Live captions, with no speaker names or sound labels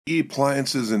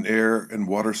Appliances and Air and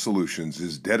Water Solutions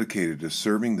is dedicated to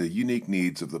serving the unique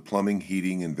needs of the plumbing,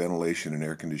 heating, and ventilation and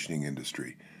air conditioning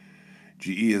industry.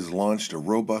 GE has launched a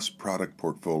robust product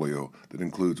portfolio that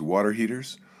includes water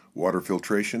heaters, water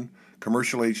filtration,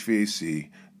 commercial HVAC,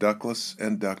 ductless,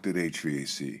 and ducted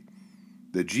HVAC.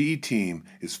 The GE team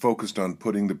is focused on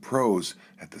putting the pros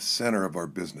at the center of our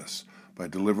business by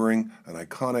delivering an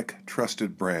iconic,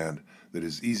 trusted brand that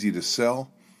is easy to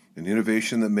sell, an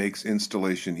innovation that makes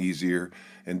installation easier,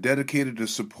 and dedicated to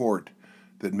support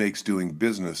that makes doing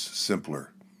business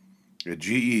simpler. At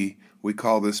GE, we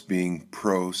call this being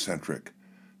pro-centric.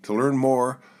 To learn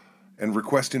more and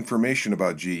request information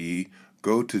about GE,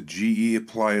 go to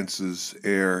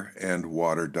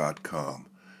geappliancesairandwater.com.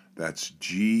 That's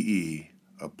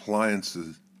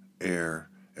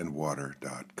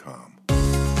geappliancesairandwater.com.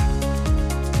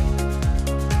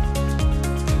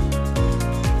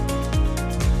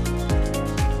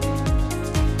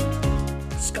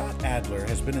 Scott Adler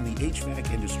has been in the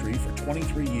HVAC industry for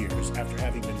 23 years after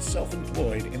having been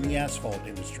self-employed in the asphalt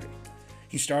industry.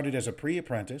 He started as a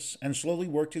pre-apprentice and slowly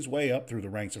worked his way up through the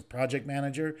ranks of project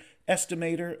manager,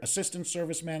 estimator, assistant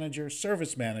service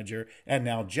manager, and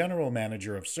now general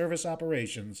manager of service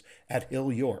operations at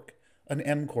Hill York, an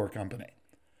M-Corps company.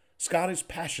 Scott is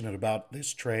passionate about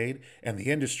this trade and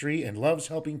the industry and loves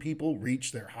helping people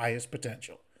reach their highest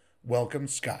potential. Welcome,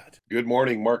 Scott. Good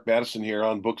morning. Mark Madison here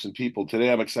on Books and People.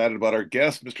 Today I'm excited about our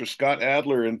guest, Mr. Scott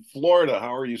Adler in Florida.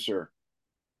 How are you, sir?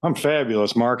 I'm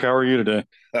fabulous, Mark. How are you today?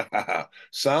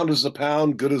 Sound as a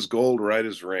pound, good as gold, right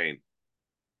as rain.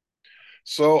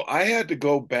 So I had to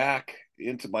go back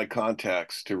into my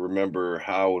contacts to remember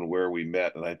how and where we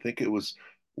met, and I think it was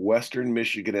Western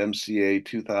Michigan MCA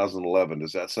 2011.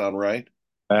 Does that sound right?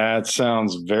 That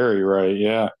sounds very right.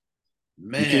 Yeah.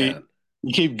 You keep Man,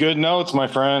 you keep good notes, my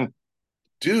friend.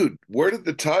 dude, where did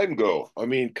the time go? I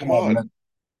mean, I come have on. no,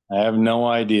 I have no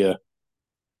idea.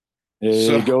 So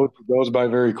It goes by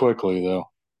very quickly, though.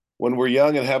 when we're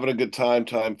young and having a good time,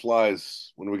 time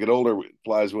flies. When we get older, it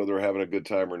flies whether we're having a good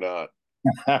time or not.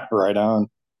 Right on.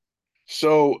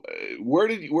 So, where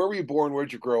were you born?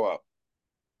 Where'd you grow up?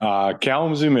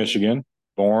 Kalamazoo, Michigan,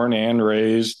 born and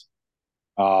raised.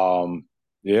 Um,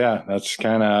 yeah, that's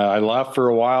kind of. I left for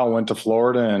a while, went to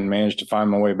Florida, and managed to find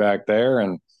my way back there,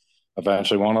 and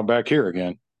eventually wound up back here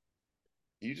again.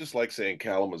 You just like saying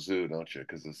Kalamazoo, don't you?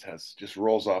 Because it has just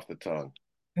rolls off the tongue.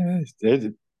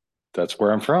 That's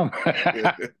where I'm from.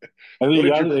 I What think, did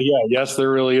your yeah, yes,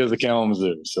 there really is a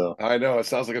Kalamazoo. So I know it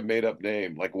sounds like a made up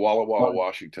name, like Walla Walla,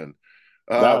 Washington.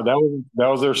 Uh, that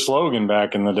was their slogan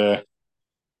back in the day.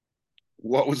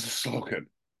 what was the slogan?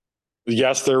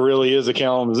 Yes, there really is a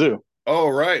Kalamazoo. Oh,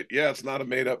 right. Yeah, it's not a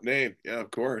made up name. Yeah,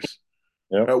 of course.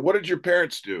 Yep. What did your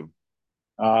parents do?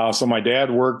 So my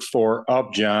dad worked for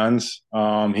Upjohn's.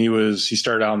 He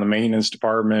started out in the maintenance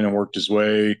department and worked his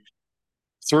way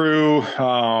through.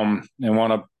 And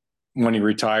when he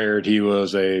retired, he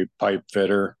was a pipe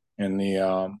fitter in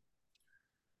the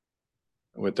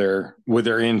with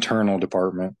their internal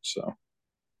department.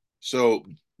 So,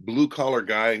 blue collar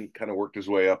guy kind of worked his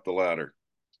way up the ladder.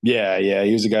 Yeah,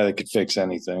 he was a guy that could fix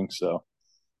anything.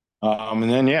 And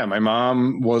then yeah, my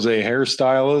mom was a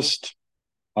hairstylist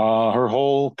her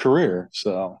whole career.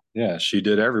 So yeah, she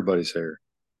did everybody's hair.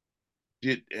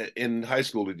 In high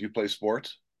school, did you play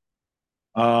sports?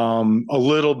 A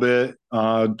little bit.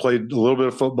 Played a little bit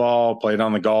of football. Played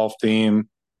on the golf team.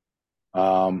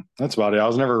 That's about it. I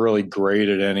was never really great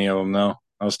at any of them, though.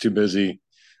 I was too busy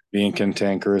being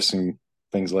cantankerous and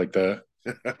things like that.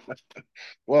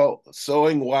 Well,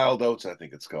 sowing wild oats, I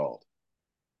think it's called.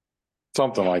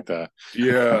 Something like that.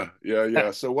 Yeah.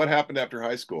 So, what happened after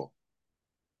high school?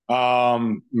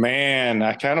 Man,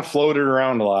 I kind of floated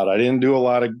around a lot. I didn't do a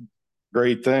lot of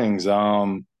great things.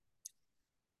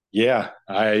 Yeah,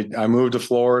 I moved to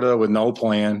Florida with no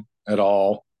plan at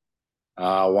all.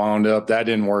 Wound up that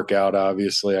didn't work out.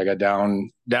 Obviously, I got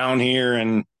down here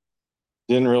and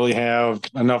didn't really have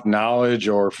enough knowledge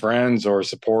or friends or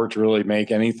support to really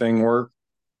make anything work.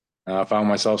 Found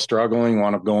myself struggling.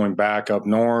 Wound up going back up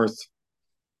north.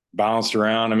 Bounced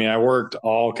around. I mean, I worked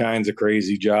all kinds of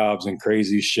crazy jobs and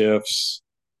crazy shifts.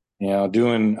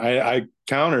 I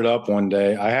counted up one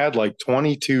day. I had like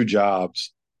 22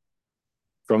 jobs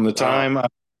from the Wow. time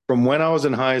from when I was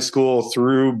in high school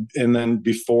through and then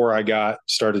before I got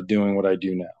started doing what I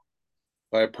do now.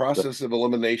 By a process of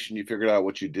elimination, you figured out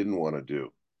what you didn't want to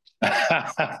do.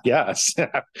 Yes.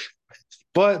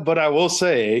 But I will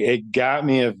say it got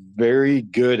me a very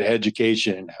good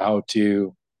education how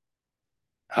to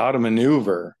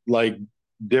maneuver like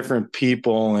different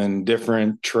people and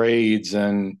different trades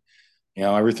and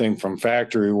everything from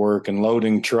factory work and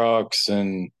loading trucks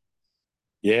and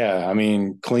yeah, I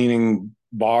mean, cleaning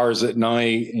bars at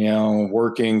night,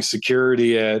 working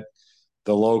security at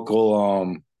the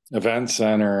local event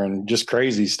center and just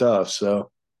crazy stuff.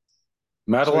 So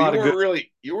met a So lot of good.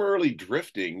 you weren't really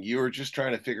drifting. You were just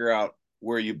trying to figure out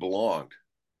where you belonged.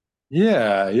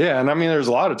 Yeah, yeah. And I mean, there's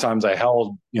a lot of times I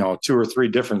held, two or three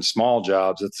different small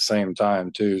jobs at the same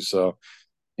time too. So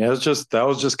yeah, that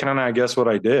was just kind of, I guess, what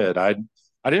I did. I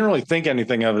didn't really think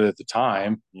anything of it at the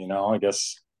time, I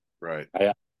guess Right.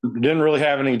 I didn't really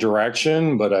have any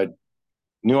direction, but I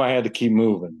knew I had to keep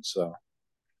moving. So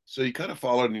So you kind of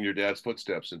followed in your dad's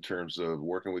footsteps in terms of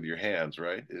working with your hands,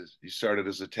 right? You started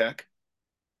as a tech.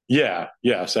 yeah,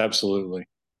 yes, absolutely.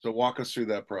 So walk us through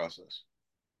that process.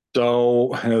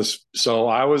 So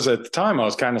I was at the time I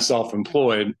was kind of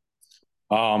self-employed.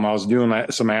 I was doing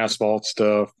some asphalt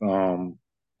stuff,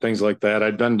 things like that.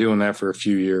 I'd been doing that for a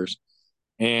few years,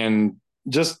 and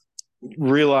just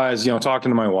realized,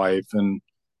 talking to my wife, and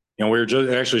we were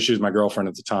just actually she was my girlfriend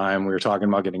at the time. We were talking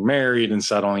about getting married and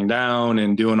settling down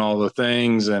and doing all the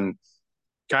things, and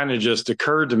kind of just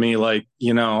occurred to me like,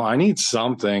 I need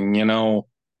something,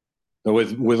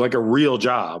 with like a real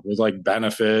job with like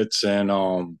benefits and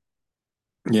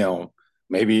you know,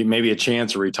 maybe a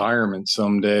chance of retirement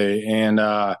someday. And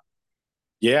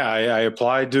yeah, I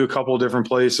applied to a couple of different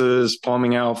places,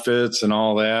 plumbing outfits and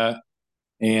all that.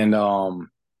 And I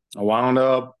wound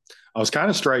up, I was kind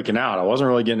of striking out. I wasn't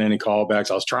really getting any callbacks.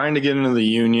 I was trying to get into the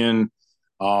union.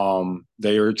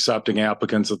 They were accepting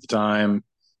applicants at the time,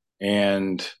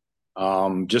 and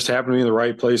just happened to be in the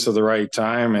right place at the right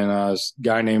time. And this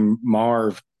guy named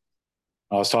Marv,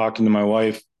 I was talking to my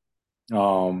wife,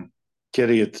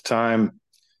 Kitty at the time,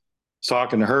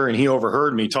 talking to her, and he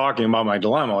overheard me talking about my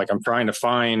dilemma. Like, I'm trying to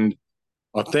find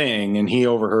a thing, and he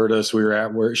overheard us. We were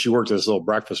at where she worked at this little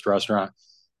breakfast restaurant,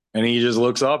 and he just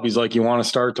looks up. He's like, "You want to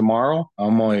start tomorrow?"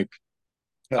 I'm like,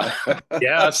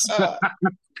 "Yes."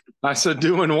 I said,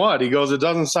 "Doing what?" He goes, "It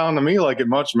doesn't sound to me like it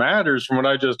much matters from what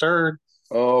I just heard."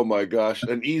 Oh my gosh,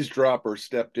 an eavesdropper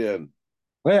stepped in.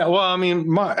 Yeah, well, I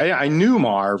mean, I knew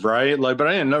Marv, right? Like, but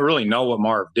I didn't really know what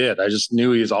Marv did. I just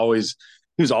knew he was always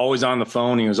on the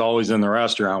phone. He was always in the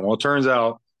restaurant. Well, it turns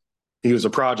out he was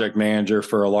a project manager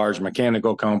for a large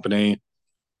mechanical company.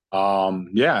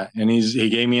 Yeah, and he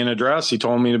gave me an address. He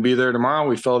told me to be there tomorrow.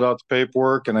 We filled out the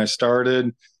paperwork, and I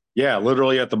started. Yeah,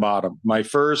 literally at the bottom. My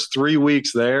first 3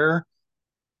 weeks there,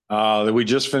 we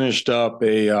just finished up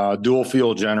a dual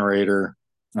fuel generator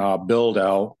build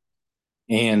out,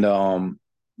 and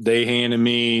they handed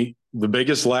me the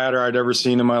biggest ladder I'd ever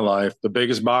seen in my life, the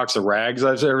biggest box of rags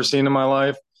I've ever seen in my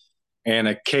life, and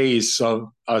a case of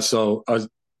a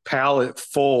pallet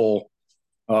full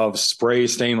of spray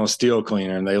stainless steel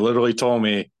cleaner. And they literally told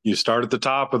me, you start at the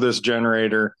top of this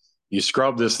generator, you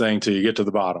scrub this thing till you get to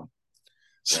the bottom.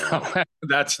 So Wow.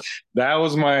 that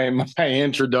was my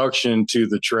introduction to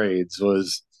the trades,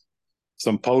 was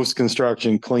some post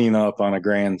construction cleanup on a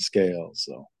grand scale.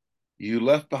 So You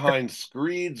left behind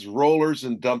screeds, rollers,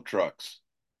 and dump trucks.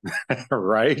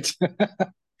 right.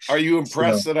 Are you So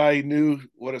impressed that I knew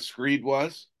what a screed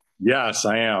was? yes,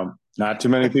 I am. Not too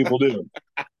many people do.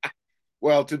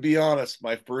 Well, to be honest,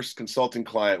 my first consulting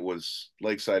client was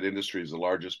Lakeside Industries, the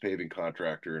largest paving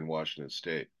contractor in Washington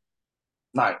State.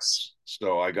 Nice.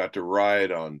 So I got to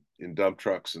ride on in dump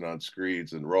trucks and on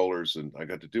screeds and rollers, and I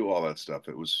got to do all that stuff.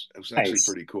 It was actually Nice.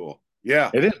 pretty cool.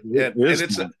 Yeah, It is. and It and is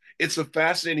it's a fun. it's a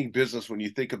fascinating business when you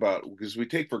think about because we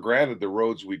take for granted the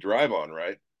roads we drive on,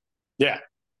 right? Yeah.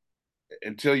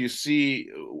 Until you see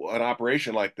an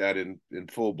operation like that in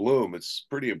full bloom, it's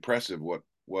pretty impressive what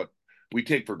we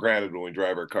take for granted when we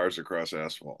drive our cars across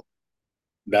asphalt.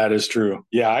 That is true.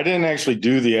 Yeah, I didn't actually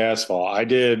do the asphalt. I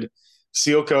did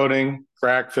seal coating,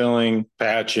 crack filling,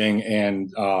 patching, and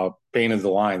painted the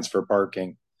lines for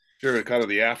parking. Sure, kind of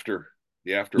the after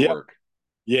Yeah, work.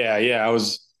 yeah. I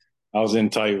was in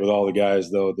tight with all the guys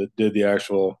though that did the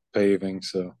actual paving.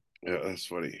 So Yeah, that's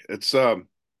funny. It's so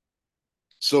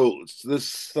this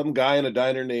some guy in a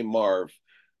diner named Marv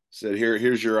said,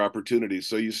 here's your opportunity.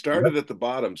 So you yep. started at the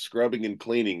bottom, scrubbing and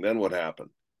cleaning. Then what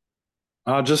happened?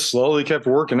 I just slowly kept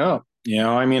working up.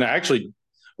 I mean, actually,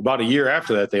 about a year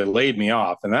after that, they laid me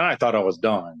off, and then I thought I was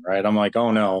done. Right? I'm like,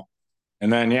 oh no.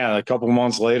 And then yeah, a couple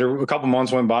months later, a couple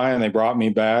months went by, and they brought me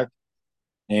back.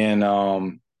 And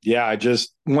yeah,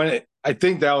 I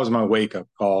think that was my wake up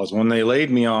calls when they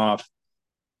laid me off.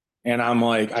 And I'm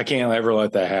like, I can't ever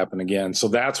let that happen again. So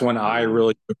that's when I Mm.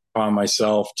 really took it upon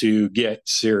myself to get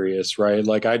serious, right?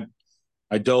 Like I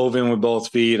dove in with both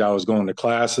feet. I was going to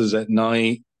classes at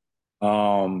night.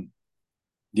 Um,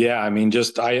 Yeah, I mean,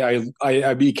 just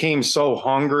I became so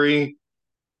hungry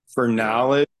for Yeah.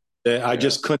 knowledge that I Yeah.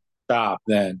 just couldn't stop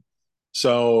then.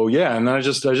 So yeah, and then I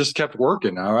just kept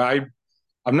working.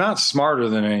 I'm not smarter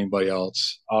than anybody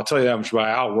else. I'll tell you that much, but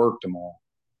I outworked them all.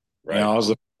 You know,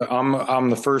 Right. I'm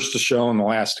the first to show and the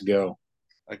last to go.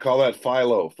 I call that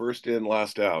Philo, first in,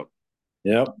 last out.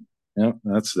 Yep. Yep.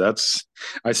 That's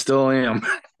I still am.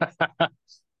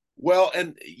 Well,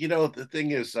 and the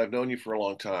thing is, I've known you for a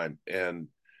long time, and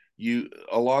you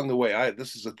along the way, I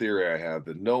this is a theory I have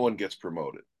that no one gets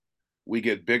promoted. We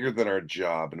get bigger than our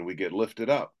job and we get lifted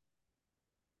up.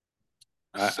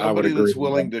 I would Somebody agree that's with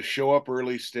willing that. to show up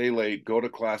early, stay late, go to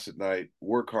class at night,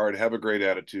 work hard, have a great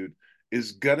attitude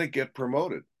is gonna get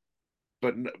promoted.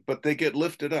 But they get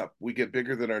lifted up. We get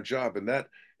bigger than our job, and that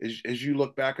is, as you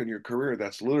look back on your career,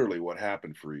 that's literally what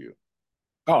happened for you.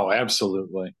 Oh,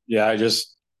 absolutely. Yeah, I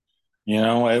just,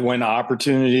 when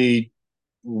opportunity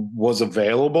was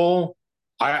available,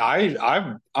 I'm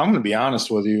going to be honest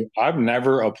with you. I've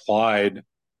never applied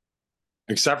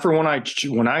except for when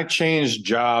I changed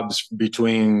jobs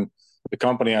between the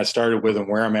company I started with and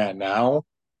where I'm at now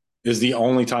is the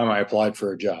only time I applied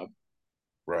for a job.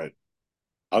 Right.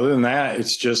 Other than that,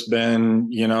 it's just been,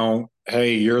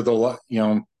 hey,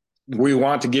 we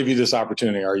want to give you this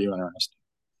opportunity. Are you interested?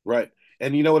 Right.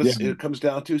 And you know what Yeah. it comes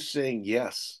down to? Saying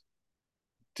yes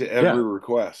to Yeah. every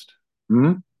request.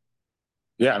 Mhm.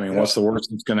 Yeah. I mean, You know, what's the worst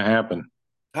that's going to happen?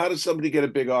 how does somebody get a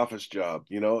big office job?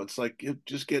 It's like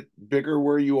just get bigger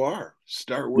where you are.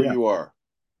 Start where Yeah. you are.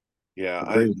 Yeah,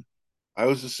 Agreed. I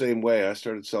was the same way. I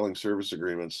started selling service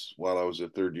agreements while I was a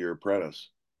third year apprentice.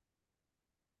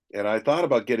 And I thought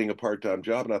about getting a part-time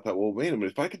job, and I thought, well, wait a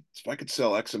minute, if I could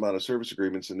sell X amount of service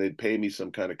agreements and they'd pay me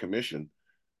some kind of commission,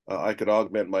 I could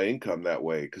augment my income that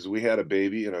way because we had a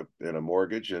baby and a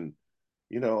mortgage, and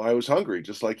I was hungry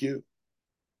just like you.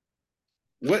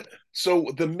 What? So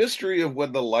the mystery of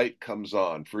when the light comes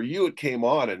on for you, it came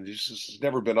on and it's just has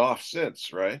never been off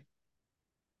since, right?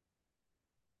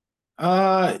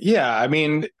 Yeah. I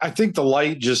mean, I think the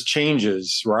light just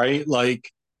changes, right?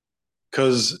 Like,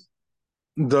 because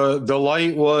the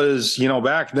light was,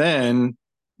 back then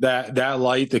that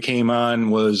light that came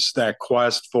on was that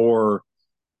quest for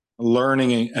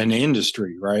learning an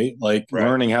industry, right? Like Right.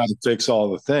 learning how to fix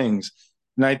all the things.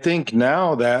 And I think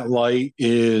now that light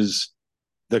is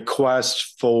the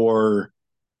quest for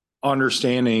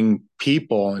understanding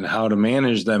people and how to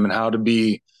manage them and how to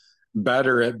be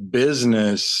better at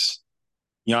business.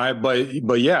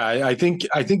 But yeah, I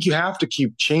think you have to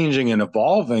keep changing and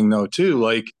evolving though too.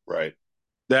 Like Right.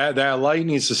 that light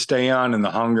needs to stay on and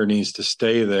the hunger needs to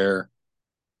stay there,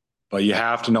 but you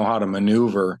have to know how to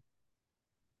maneuver.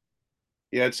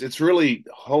 Yeah, it's really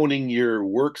honing your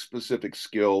work specific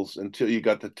skills until you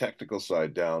got the technical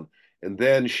side down, and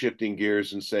then shifting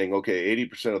gears and saying, okay,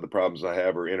 80% of the problems I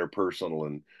have are interpersonal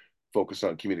and focus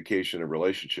on communication and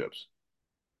relationships.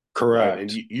 Right. And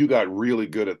Correct. you got really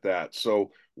good at that.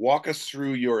 So walk us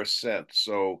through your ascent.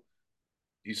 So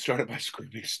you started by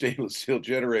scraping a stainless steel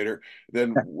generator.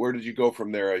 Then where did you go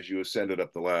from there as you ascended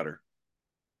up the ladder?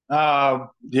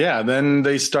 Yeah, then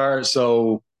they start.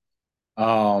 So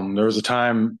there was a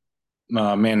time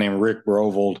a man named Rick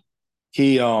Brovold.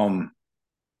 He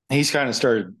he's kind of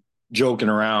started joking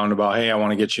around about, hey, I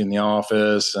want to get you in the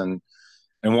office. And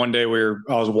one day I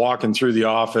was walking through the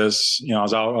office, I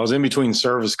was in between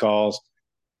service calls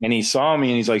and he saw me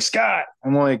and he's like, Scott.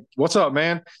 I'm like, what's up,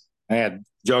 man? I had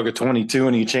jug of 22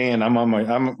 in each hand.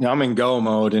 I'm in go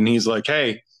mode. And he's like,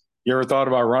 hey, you ever thought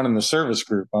about running the service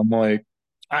group? I'm like,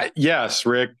 yes,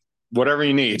 Rick, whatever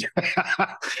you need.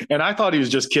 And I thought he was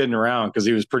just kidding around because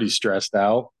he was pretty stressed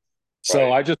out. So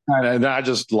Right. I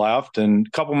just left. And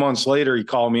a couple months later, he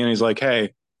called me and he's like,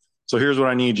 hey, so here's what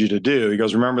I need you to do. He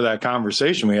goes, remember that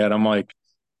conversation we had? I'm like,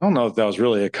 I don't know if that was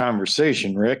really a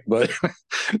conversation, Rick, but It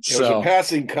was a so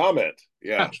passing comment.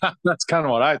 Yeah. that's kind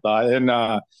of what I thought.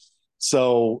 And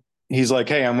so he's like,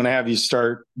 hey, I'm going to have you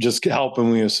start just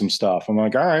helping me with some stuff. I'm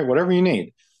like, all right, whatever you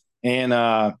need.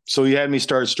 And so he had me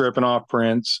start stripping off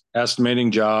prints, estimating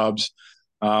jobs.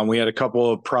 We had a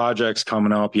couple of projects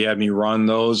coming up. He had me run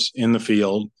those in the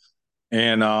field.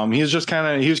 And he was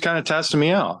kind of testing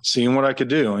me out, seeing what I could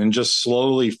do and just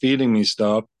slowly feeding me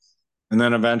stuff. And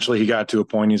then eventually he got to a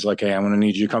point, he's like, hey, I'm going to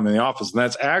need you to come in the office. And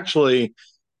that's actually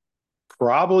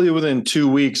probably within 2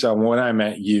 weeks of when I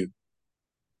met you. Mm,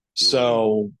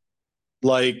 So,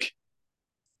 like,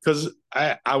 because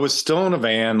I was still in a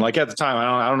van, like at the time,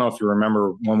 I don't know if you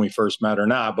remember when we first met or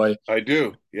not, but I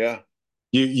do. Yeah.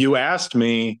 you asked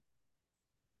me,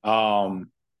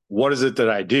 what is it that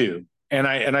I do? And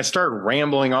I started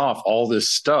rambling off all this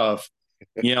stuff.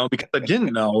 because I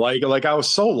didn't know, like I was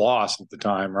so lost at the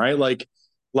time, right? Like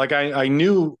I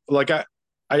knew,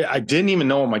 I didn't even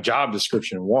know what my job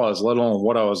description was, let alone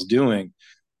what I was doing.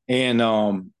 And,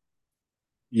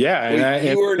 yeah. Well, And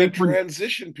you I were in a think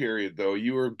transition period, though.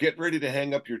 You were getting ready to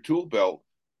hang up your tool belt,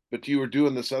 but you were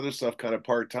doing this other stuff kind of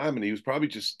part time, and he was probably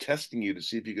just testing you to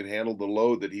see if you could handle the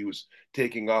load that he was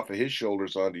taking off of his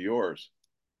shoulders onto yours.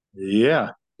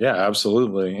 yeah, yeah,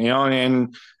 absolutely.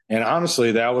 And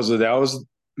honestly, that was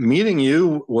meeting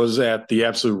you was at the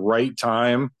absolute right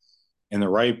time in the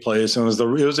right place. And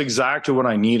it was exactly what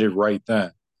I needed right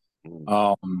then.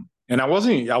 Mm. And I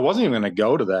wasn't even going to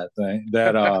go to that thing.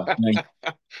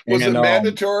 Was And it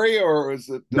mandatory or was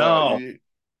it no,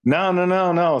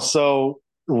 no. So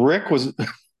Rick was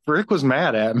Rick was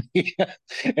mad at me,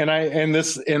 and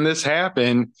this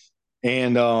happened,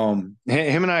 and him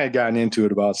and I had gotten into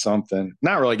it about something.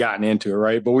 Not really gotten into it,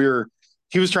 right? But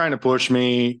he was trying to push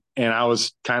me, and I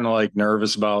was kind of like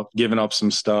nervous about giving up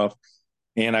some stuff.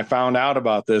 And I found out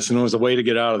about this, and it was a way to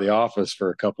get out of the office for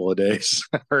a couple of days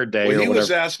or a day well, or he was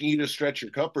whatever. asking you to stretch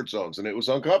your comfort zones, and it was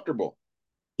uncomfortable.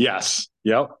 Yes.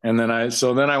 Yep. And then I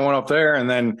went up there, and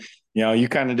then, you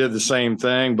kind of did the same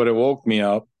thing, but it woke me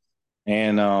up.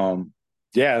 And,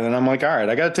 yeah, then I'm like, all right,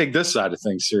 I got to take this side of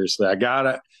things seriously. I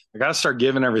gotta start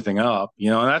giving everything up,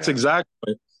 and that's Yeah,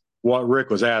 exactly what Rick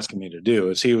was asking me to do.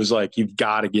 Is he was like, you've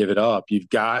got to give it up. You've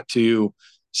got to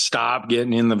stop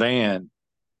getting in the van.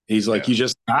 He's like, yeah. you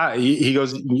just got, he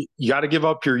goes, you got to give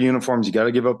up your uniforms. You got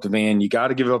to give up the van. You got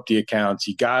to give up the accounts.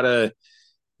 You can't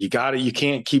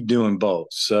keep doing both.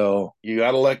 So, You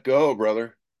got to let go,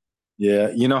 brother. yeah,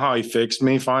 you know how he fixed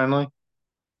me finally?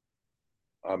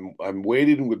 I'm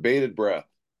waiting with bated breath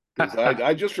because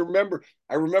I just remember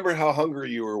how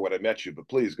hungry you were when I met you. But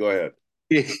please go ahead.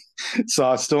 So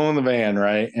I was still in the van,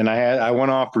 right? And I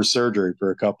went off for surgery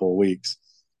for a couple of weeks.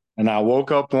 And I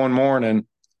woke up one morning,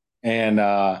 and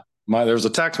there was a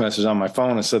text message on my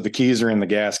phone that said the keys are in the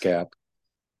gas cap.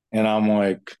 And I'm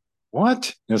like,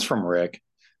 what? It's from Rick.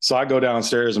 So I go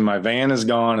downstairs, and my van is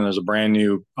gone, and there's a brand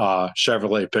new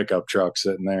Chevrolet pickup truck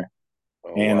sitting there.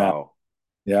 Oh And wow,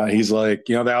 yeah, he's like,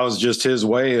 that was just his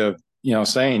way of,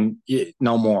 saying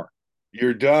no more.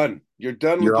 you're done. You're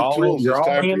done with You're the all in. tools. You're It's all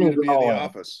time for in. you to You're be in the all in.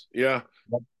 office. Yeah,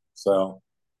 So,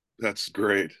 that's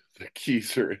great. The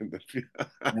keys are in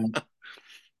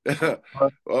yeah. the.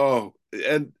 Oh,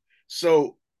 and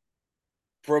so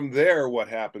from there, what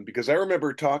happened? Because I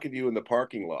remember talking to you in the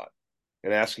parking lot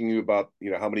and asking you about,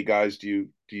 how many guys do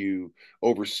you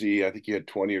oversee? I think you had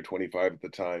 20 or 25 at the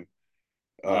time.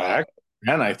 Uh, Heck,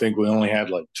 and I think we only had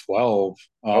like 12.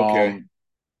 okay,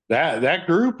 That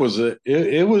group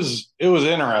it was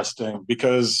interesting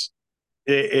because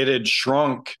it had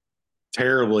shrunk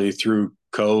terribly through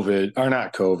COVID, or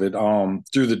not COVID,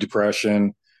 through the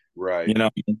depression, right.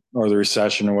 or the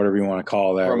recession, or whatever you want to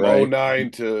call that, From right?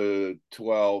 '09 to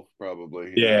 12,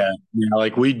 probably. Yeah, Yeah,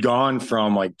 like we'd gone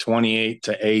from like 28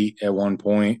 to 8 at one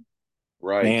point,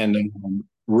 right. and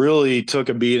really took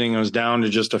a beating. It was down to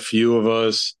just a few of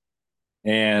us.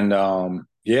 And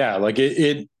yeah, like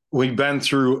we've been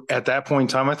through at that point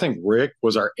in time. I think Rick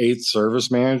was our eighth service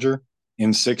manager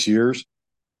in 6 years.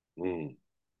 Mm,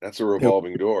 that's a It,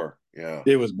 revolving door. Yeah.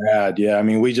 it was bad. Yeah. I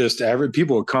mean, every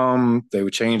people would come, they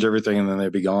would change everything, and then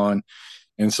they'd be gone.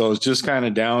 And so it's just kind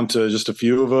of down to just a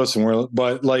few of us.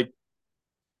 But like,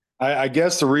 I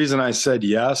guess the reason I said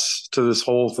yes to this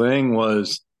whole thing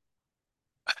was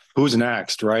who's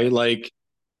next, right? Like,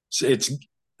 it's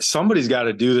somebody's got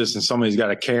to do this, and somebody's got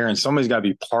to care, and somebody's got to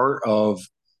be part of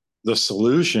the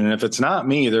solution. And if it's not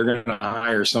me, they're going to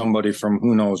hire somebody from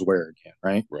who knows where again,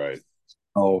 right? Right.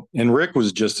 Oh, and Rick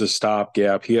was just a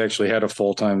stopgap. He actually had a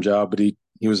full-time job, but he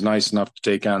was nice enough to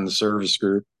take on the service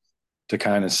group to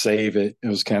kind of save it. It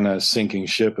was kind of sinking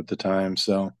ship at the time.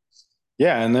 So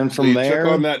yeah, and then So from you took there,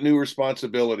 on that new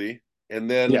responsibility, and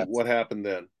then yeah. what happened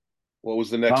then? What was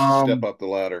the next step Um, up the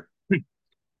ladder?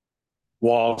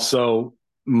 well, so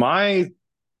my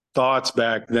thoughts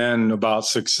back then about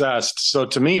success. So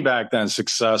to me back then,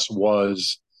 success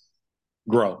was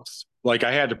growth. Like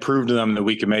I had to prove to them that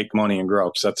we could make money and grow,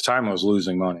 because at the time I was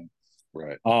losing money.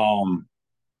 Right. Um,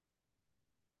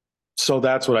 so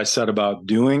that's what I said about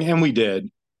doing, and we did.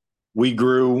 We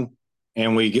grew,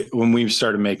 and when we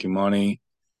started making money,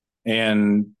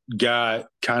 and got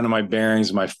kind of my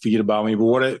bearings, my feet about me.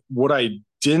 But what I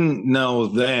didn't know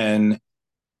then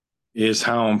is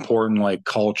how important like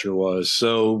culture was.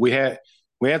 So we had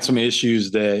some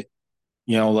issues that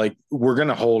like we're going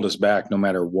to hold us back no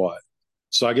matter what.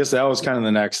 So I guess that was kind of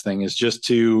the next thing, is just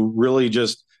to really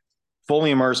just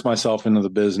fully immerse myself into the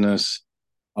business,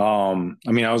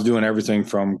 I mean, I was doing everything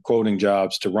from quoting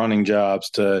jobs to running jobs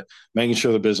to making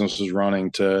sure the business was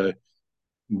running to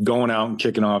going out and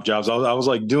kicking off jobs. I was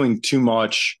like doing too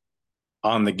much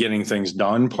on the getting things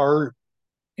done part.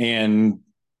 And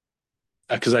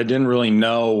because I didn't really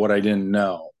know what I didn't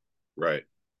know. Right.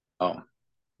 Um,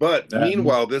 But that,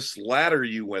 meanwhile, this ladder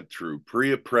you went through,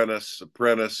 pre-apprentice,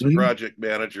 apprentice, Mhm. project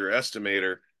manager,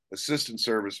 estimator, assistant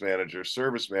service manager,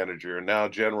 and now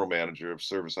general manager of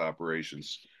service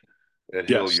operations at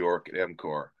Hill Yes, York and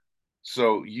MCOR.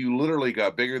 So you literally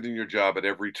got bigger than your job at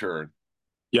every turn.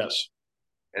 yes.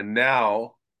 And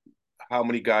now, how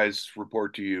many guys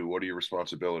report to you? What are your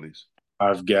responsibilities?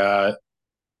 I've got,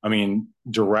 I mean,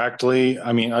 directly,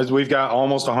 I mean, we've got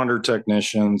almost 100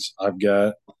 technicians. I've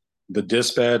got the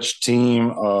dispatch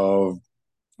team of,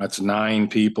 that's 9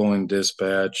 people in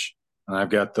dispatch. And I've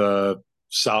got the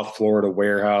South Florida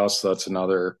warehouse. That's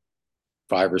another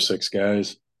 5 or 6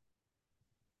 guys.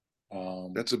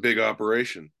 Um, That's a big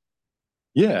operation.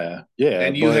 yeah, yeah.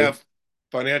 And you But have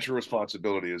financial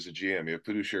responsibility as a GM. You have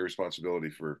fiduciary responsibility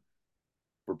for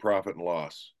profit and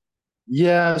loss.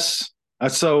 yes.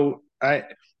 So I,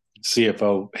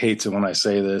 CFO hates it when I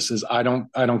say this, is I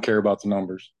don't care about the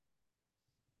numbers.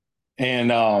 And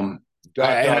Dot,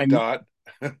 I dot,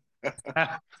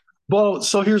 dot. well,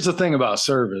 so here's the thing about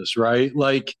service, right?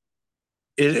 Like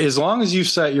as long as you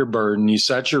set your burden, you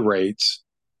set your rates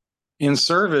in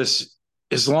service,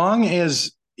 as long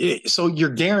as so you're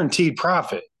guaranteed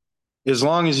profit as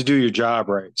long as you do your job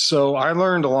right. So I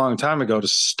learned a long time ago to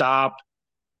stop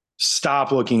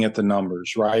looking at the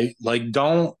numbers, right? Like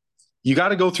don't you got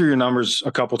to go through your numbers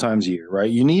a couple times a year, right?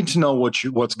 You need to know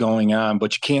what's going on,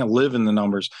 but you can't live in the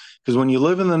numbers because when you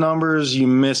live in the numbers, you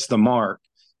miss the mark.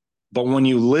 But when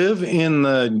you live in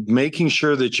the making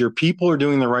sure that your people are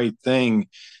doing the right thing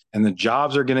and the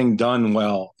jobs are getting done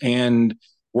well and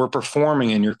we're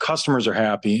performing and your customers are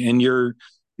happy and you're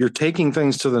taking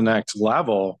things to the next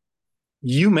level,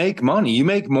 you make money. You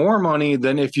make more money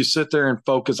than if you sit there and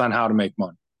focus on how to make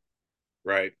money.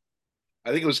 Right. I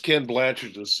think it was Ken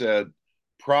Blanchard that said,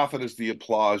 profit is the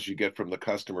applause you get from the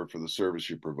customer for the service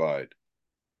you provide.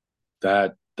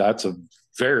 That's a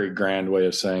very grand way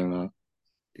of saying that.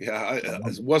 Yeah, I love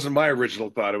it it. wasn't my original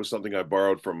thought. It was something I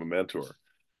borrowed from a mentor.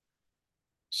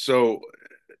 So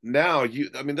now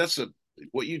I mean,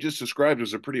 what you just described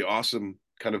was a pretty awesome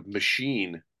kind of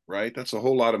machine, right? That's a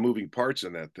whole lot of moving parts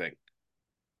in that thing.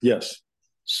 Yes.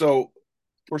 So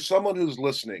for someone who's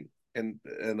listening, and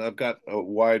I've got a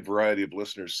wide variety of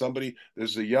listeners,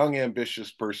 there's a young,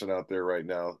 ambitious person out there right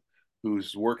now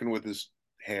who's working with his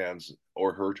hands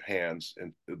or her hands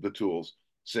and the tools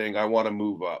saying, I want to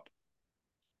move up.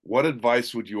 What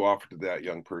advice would you offer to that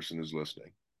young person who's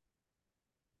listening?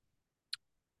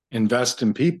 Invest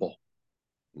in people.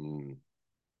 Mm,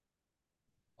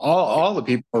 All the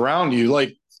people around you,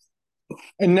 like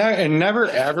and never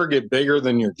ever get bigger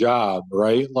than your job,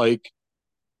 right? Like,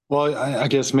 well, I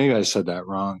guess maybe I said that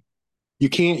wrong. You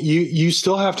can't you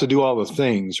still have to do all the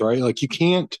things, right? Like you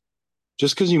can't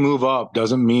just because you move up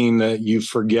doesn't mean that you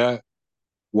forget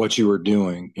what you were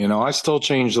doing. I still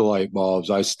change the light bulbs.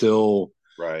 I still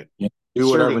right. do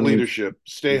whatever Servant needs leadership,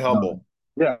 to stay be done. humble.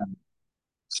 Yeah.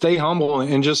 Stay humble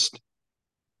and just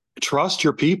trust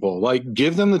your people. Like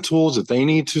give them the tools that they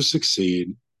need to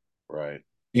succeed Right.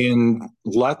 and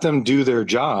let them do their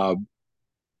job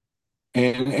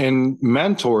and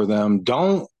mentor them.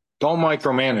 Don't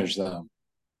micromanage them.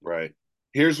 Right.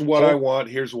 Here's what I So want.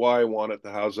 Here's why I want it.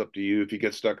 The how's up to you. If you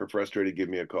get stuck or frustrated, give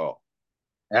me a call.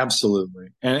 absolutely.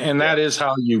 And Yeah. that is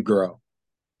how you grow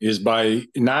is by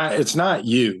not it's not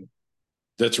you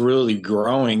that's really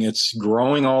growing. It's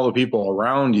growing all the people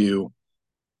around you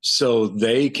so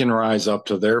they can rise up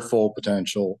to their full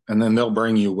potential and then they'll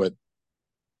bring you with.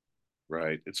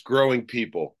 Right. It's growing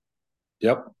people.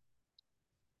 Yep.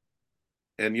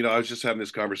 And, I was just having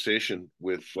this conversation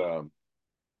with an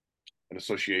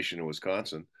association in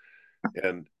Wisconsin.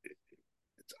 And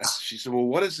she said, well,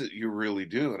 what is it you really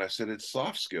do? And I said, it's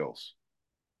soft skills,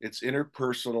 it's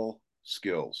interpersonal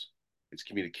skills, it's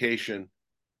communication,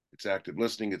 it's active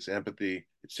listening, it's empathy,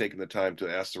 it's taking the time to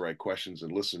ask the right questions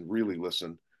and listen, really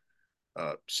listen,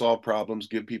 solve problems,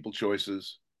 give people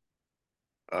choices.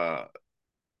 Uh,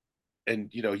 and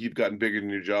you've gotten bigger than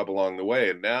your job along the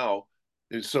way, and now,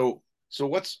 so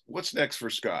what's next for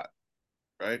Scott?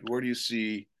 Right? Where do you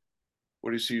see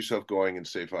yourself going in,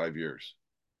 say, 5 years?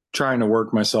 Trying to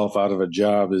work myself out of a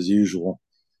job as usual.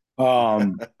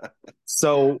 Um,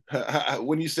 so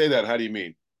When you say that, how do you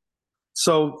mean?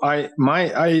 so I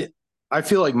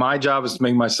feel like my job is to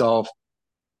make myself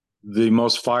the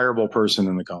most fireable person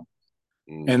in the company.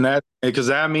 Mm, And that, because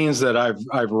that means that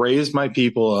I've raised my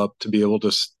people up to be able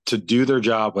to do their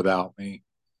job without me,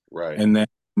 right. and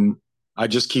then I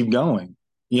just keep going.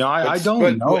 I don't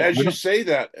But know. as you say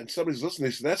that, and somebody's listening,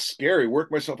 they say that's scary.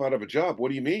 Work myself out of a job. What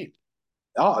do you mean?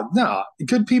 Oh, no,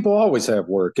 good people always have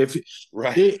work. If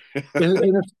Right. it,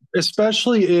 and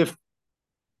especially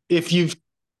if you've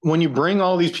when you bring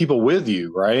all these people with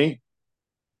you, right?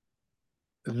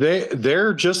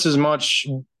 They're just as much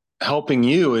helping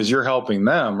you as you're helping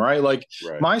them, right? Like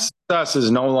Right. my success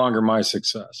is no longer my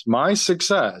success. My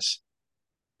success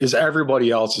is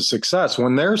everybody else's success.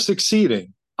 When they're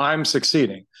succeeding, I'm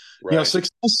succeeding. Right.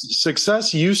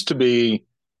 Success used to be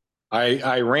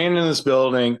I ran in this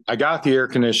building, I got the air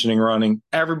conditioning running,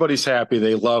 everybody's happy,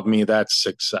 they love me, that's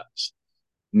success.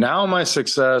 Now my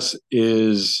success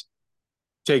is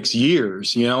takes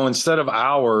years, instead of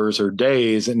hours or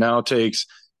days, it now takes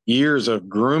years of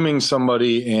grooming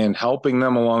somebody and helping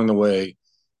them along the way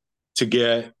to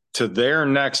get to their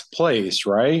next place,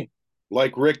 right?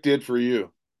 Like Rick did for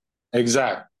you.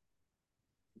 Exactly.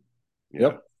 Yeah.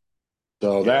 Yep.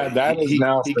 So Yeah. that is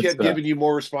now He kept success. giving you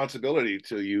more responsibility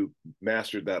till you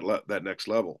mastered that next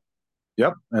level.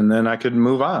 Yep. And then I could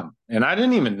move on. And I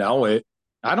didn't even know it.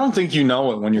 I don't think you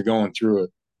know it when you're going through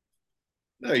it.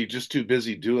 No, you're just too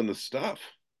busy doing the stuff.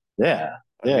 Yeah.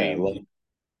 I Yeah. mean,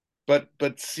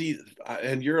 but see,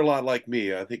 and you're a lot like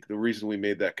me. I think the reason we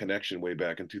made that connection way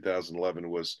back in 2011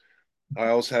 was I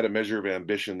always had a measure of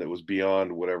ambition that was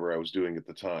beyond whatever I was doing at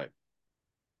the time.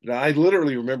 Now, I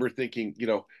literally remember thinking,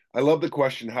 I love the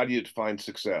question, how do you define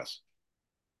success?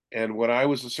 And when I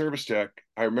was a service tech,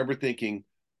 I remember thinking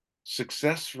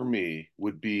success for me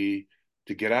would be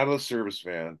to get out of the service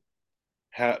van,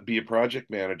 be a project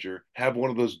manager, have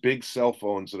one of those big cell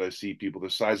phones that I see people the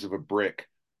size of a brick,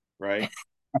 right?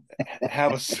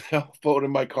 Have a cell phone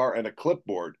in my car and a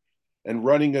clipboard and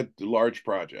running a large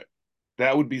project.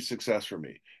 That would be success for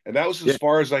me. And that was as Yeah.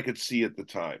 far as I could see at the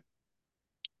time.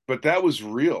 But that was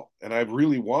real and I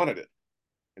really wanted it.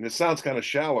 And it sounds kind of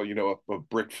shallow, a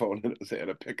brick phone and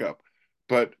a pickup.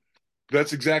 But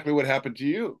that's exactly what happened to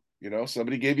you.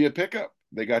 Somebody gave you a pickup.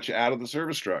 They got you out of the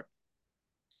service truck.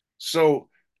 So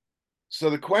so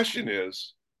the question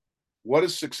is, what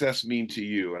does success mean to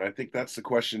you? And I think that's the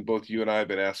question both you and I have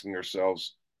been asking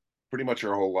ourselves pretty much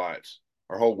our whole lives,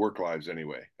 our whole work lives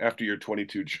anyway, after your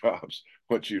 22 jobs,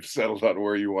 once you've settled on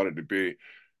where you wanted to be,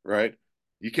 right?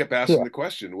 You kept asking Yeah. the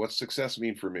question, what's success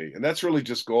mean for me? And that's really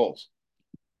just goals.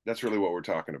 That's really what we're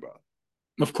talking about.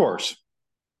 Of course.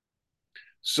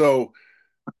 So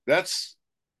that's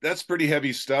that's pretty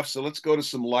heavy stuff. So let's go to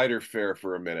some lighter fare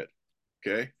for a minute.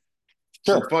 Okay.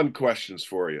 Some Sure. fun questions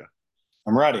for you.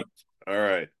 I'm ready. All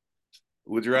right.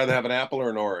 Would you rather have an apple or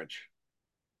an orange?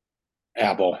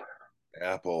 Apple.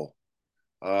 Apple.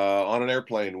 On an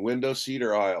airplane, window seat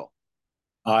or aisle?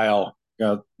 Aisle.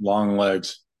 Got long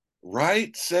legs.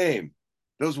 Right? Same.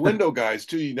 Those window guys,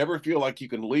 too, you never feel like you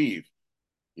can leave.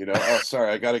 Oh,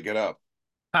 sorry, I got to get up.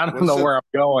 I don't What's know the where I'm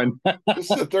going. This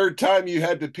is the third time you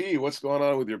had to pee. What's going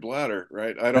on with your bladder,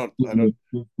 right? I don't Need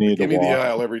to give me the walk.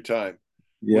 aisle every time.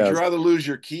 Would you Yes. rather lose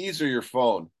your keys or your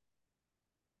phone?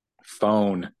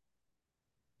 Phone.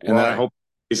 And then I Why? hope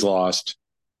he's lost.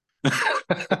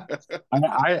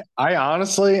 I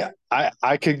honestly,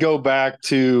 I could go back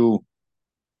to,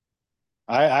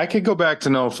 I could go back to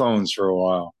no phones for a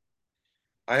while.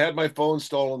 I had my phone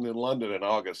stolen in London in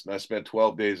August, and I spent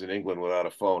 12 days in England without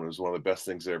a phone. It was one of the best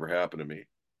things that ever happened to me.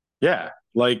 Yeah.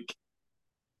 Like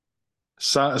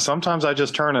sometimes I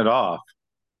just turn it off.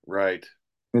 Right.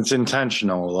 It's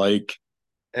intentional. Like,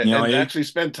 And actually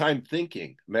spend time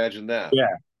thinking. Imagine that. yeah.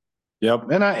 Yep.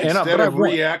 Instead But I of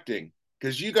warn, reacting,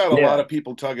 because you got a lot yeah. of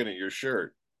people tugging at your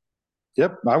shirt.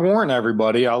 Yep. I warn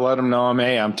everybody. I'll let them know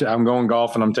I'm going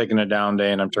golfing. I'm taking a down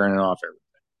day and I'm turning off everything.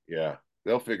 Yeah,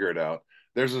 they'll figure it out.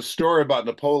 There's a story about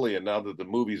Napoleon now that the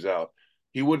movie's out.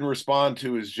 He wouldn't respond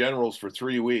to his generals for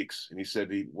 3 weeks. And he said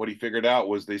what he figured out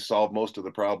was they solved most of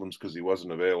the problems because he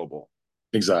wasn't available.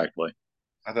 Exactly.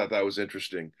 I thought that was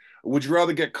interesting. Would you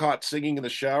rather get caught singing in the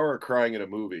shower or crying in a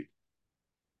movie?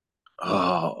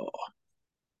 Oh,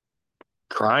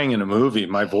 crying in a movie.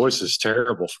 My voice is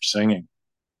terrible for singing.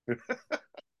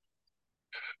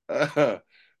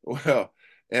 Well,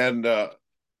 and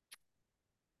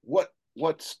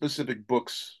what specific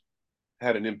books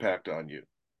had an impact on you?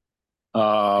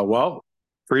 Well,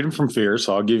 Freedom from Fear.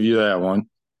 So I'll give you that one.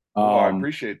 Oh, I Um,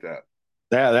 appreciate that.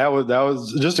 that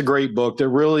was just a great book that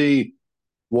really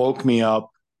woke me up.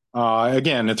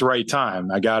 Again, at the right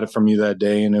time. I got it from you that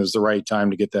day, and it was the right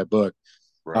time to get that book.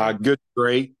 Right. Good,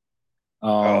 great. Oh,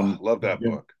 Um, love that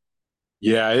book.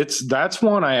 yeah, that's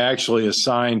one I actually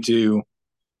assigned to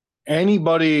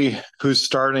anybody who's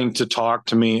starting to talk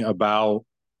to me about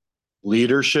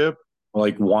leadership,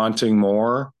 like wanting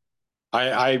more,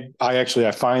 I actually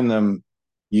I find them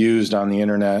used on the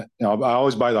internet. I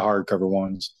always buy the hardcover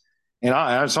ones,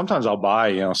 and sometimes I'll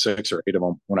buy 6 or 8 of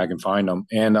them when I can find them,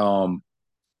 and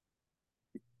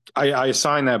I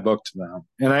assign that book to them,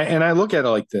 and I look at it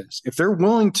like this: if they're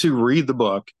willing to read the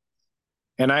book,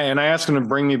 and I ask them to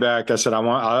bring me back, I said I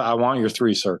want your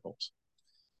 3 circles,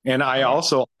 and I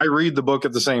read the book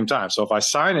at the same time. So if I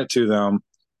sign it to them,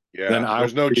 then Yeah, I will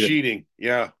there's no read it. cheating.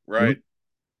 Yeah, Mhm. right.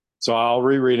 So I'll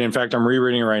reread it. In fact, I'm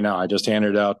rereading it right now. I just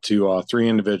handed it out to 3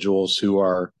 individuals who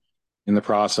are in the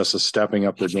process of stepping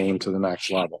up their game to the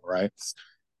next level. Right.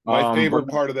 My But favorite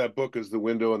part of that book is the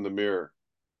window and the mirror.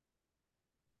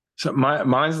 so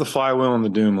mine's the flywheel and the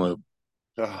doom loop.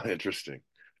 Oh, interesting.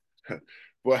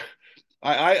 Well,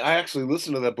 I actually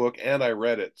listened to that book and I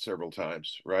read it several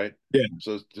times, right? Yeah.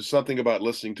 So there's something about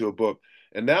listening to a book.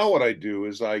 And now what I do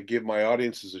is I give my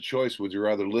audiences a choice. Would you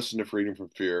rather listen to Freedom from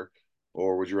Fear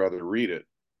or would you rather read it?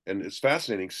 And it's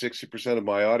fascinating. 60% of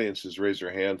my audiences raise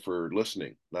their hand for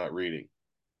listening, not reading,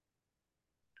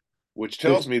 which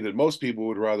tells me that most people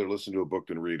would rather listen to a book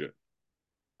than read it.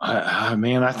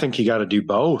 Man, I think you got to do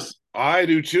both. I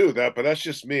do too, but that's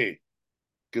just me.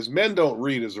 Because men don't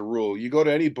read as a rule. You go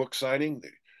to any book signing,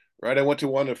 right? I went to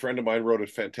one. A friend of mine wrote a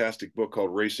fantastic book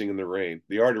called "Racing in the Rain,"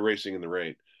 the art of racing in the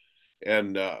rain,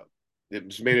 and it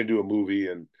was made into a movie.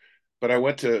 And but I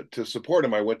went to support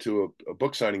him. I went to a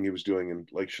book signing he was doing in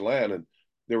Lake Chelan, and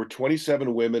there were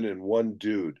 27 women and one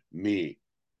dude, me.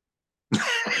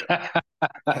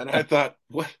 And I thought,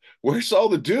 what? Where's all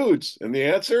the dudes? And the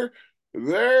answer,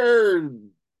 they're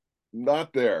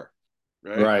not there,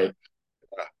 right? Right.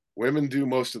 Women do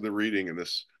most of the reading in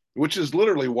this, which is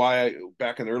literally why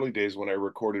back in the early days when I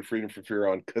recorded Freedom from Fear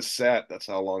on cassette, that's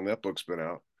how long that book's been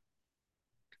out.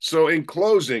 So, in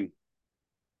closing,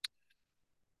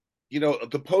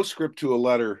 the postscript to a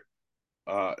letter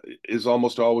uh, is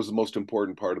almost always the most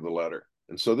important part of the letter.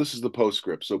 And so, this is the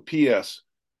postscript. So, P.S.,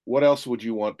 what else would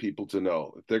you want people to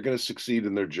know if they're going to succeed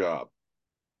in their job?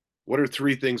 What are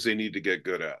 3 things they need to get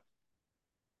good at?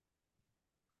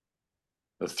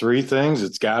 The 3 things,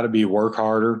 it's got to be work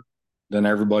harder than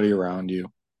everybody around you.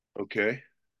 Okay.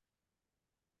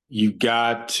 You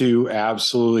got to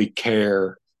absolutely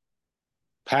care,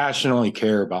 passionately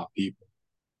care about people.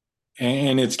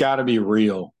 And it's got to be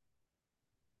real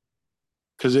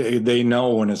because they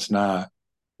know when it's not.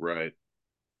 Right.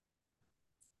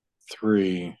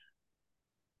 3,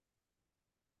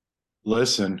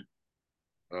 listen.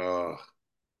 Uh,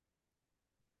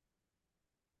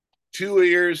 2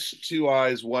 ears, 2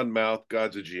 eyes, one mouth.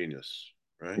 God's a genius,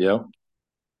 right? Yep.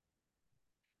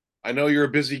 I know you're a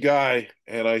busy guy,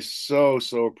 and I so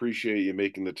appreciate you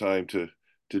making the time to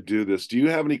do this. Do you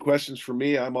have any questions for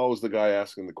me? I'm always the guy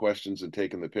asking the questions and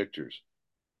taking the pictures.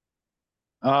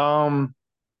 Um,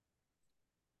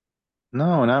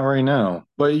 no, not right now.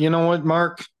 But you know what,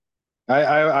 Mark?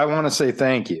 I want to say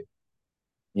thank you.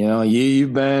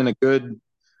 You've been a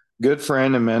good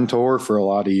friend and mentor for a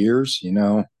lot of years.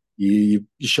 You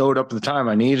showed up at the time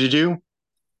I needed you,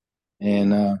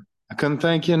 and Mm. I couldn't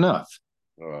thank you enough.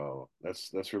 Oh,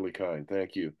 that's really kind.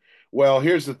 Thank you. Well,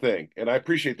 here's the thing, and I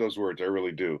appreciate those words. I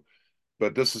really do.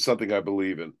 But this is something I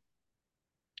believe in.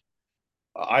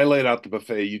 I laid out the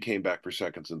buffet. You came back for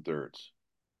seconds and thirds.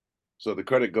 So the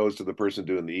credit goes to the person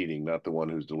doing the eating, not the one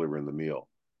who's delivering the meal.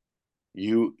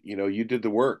 You did the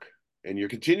work, and you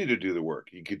continue to do the work.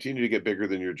 You continue to get bigger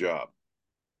than your job.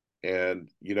 And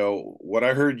what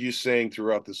I heard you saying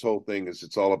throughout this whole thing is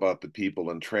it's all about the people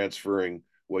and transferring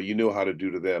what you know how to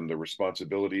do to them, the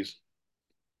responsibilities.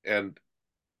 And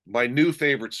my new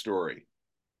favorite story,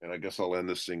 and I guess I'll end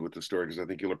this thing with the story because I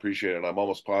think you'll appreciate it. And I'm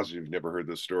almost positive you've never heard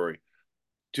this story.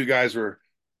 Two guys were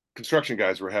construction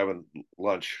guys were having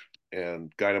lunch,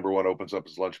 and guy number one opens up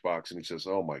his lunchbox and he says,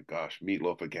 "Oh my gosh,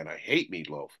 meatloaf again! I hate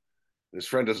meatloaf." And his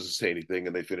friend doesn't say anything,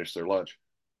 and they finish their lunch.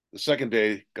 The second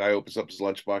day, guy opens up his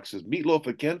lunchbox, says, "Meatloaf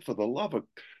again? For the love of,"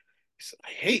 he said,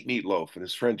 "I hate meatloaf." And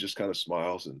his friend just kind of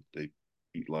smiles, and they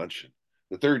eat lunch.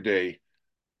 The third day,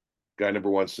 guy number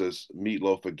one says,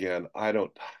 "Meatloaf again. I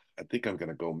think I'm going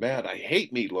to go mad. I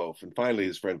hate meatloaf." And finally,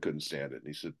 his friend couldn't stand it. And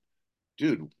he said,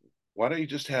 "Dude, why don't you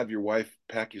just have your wife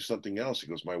pack you something else?" He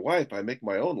goes, "My wife, I make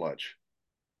my own lunch."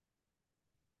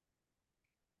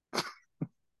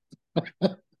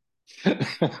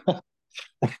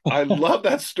 I love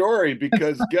that story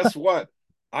because guess what?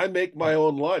 I make my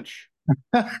own lunch.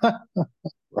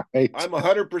 Right. I'm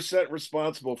 100%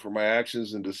 responsible for my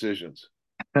actions and decisions.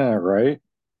 Right.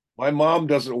 My mom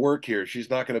doesn't work here. She's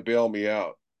not going to bail me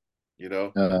out. You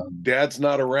know, Um, dad's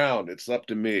not around. It's up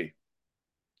to me.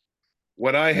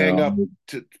 When I hang up Um,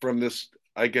 from this,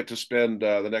 I get to spend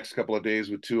the next couple of days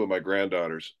with two of my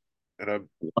granddaughters, and I'm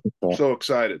cool. so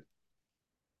excited.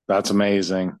 That's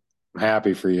amazing. I'm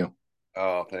happy for you.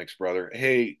 Oh, thanks, brother.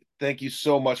 Hey, thank you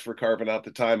so much for carving out the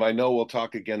time. I know we'll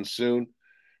talk again soon,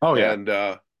 Oh yeah.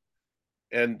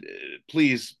 and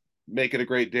please make it a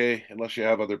great day, unless you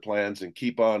have other plans, and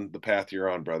keep on the path you're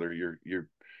on, brother. You're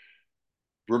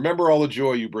remember all the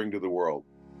joy you bring to the world.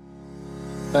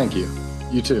 Thank you.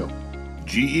 You too.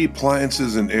 GE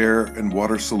Appliances and Air and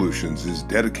Water Solutions is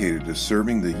dedicated to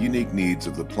serving the unique needs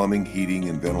of the plumbing, heating,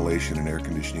 and ventilation and air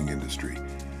conditioning industry.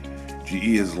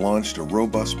 GE has launched a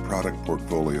robust product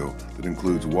portfolio that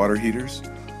includes water heaters,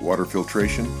 water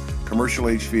filtration, commercial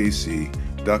HVAC,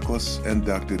 ductless, and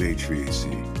ducted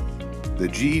HVAC. The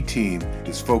GE team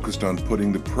is focused on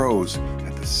putting the pros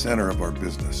at the center of our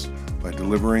business by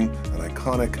delivering an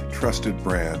iconic, trusted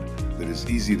brand that is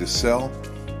easy to sell,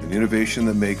 an innovation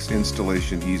that makes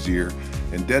installation easier,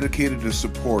 and dedicated to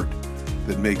support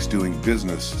that makes doing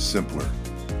business simpler.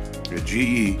 At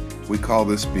GE, we call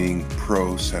this being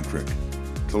pro-centric.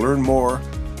 To learn more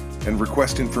and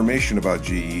request information about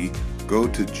GE, go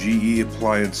to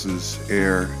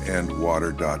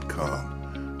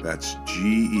geappliancesairandwater.com. That's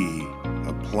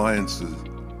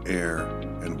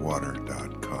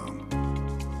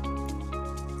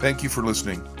geappliancesairandwater.com. Thank you for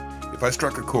listening. If I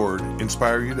struck a chord,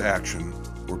 inspire you to action,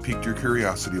 or piqued your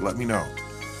curiosity, let me know.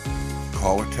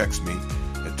 Call or text me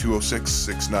at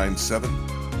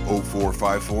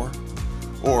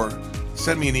 206-697-0454, or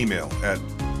send me an email at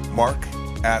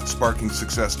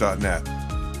mark@sparkingsuccess.net.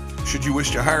 Should you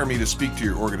wish to hire me to speak to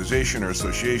your organization or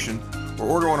association, or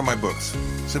order one of my books,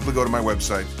 simply go to my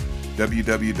website,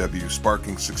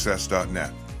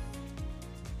 www.sparkingsuccess.net.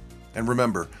 And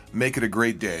remember, make it a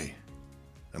great day,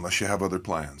 unless you have other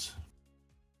plans.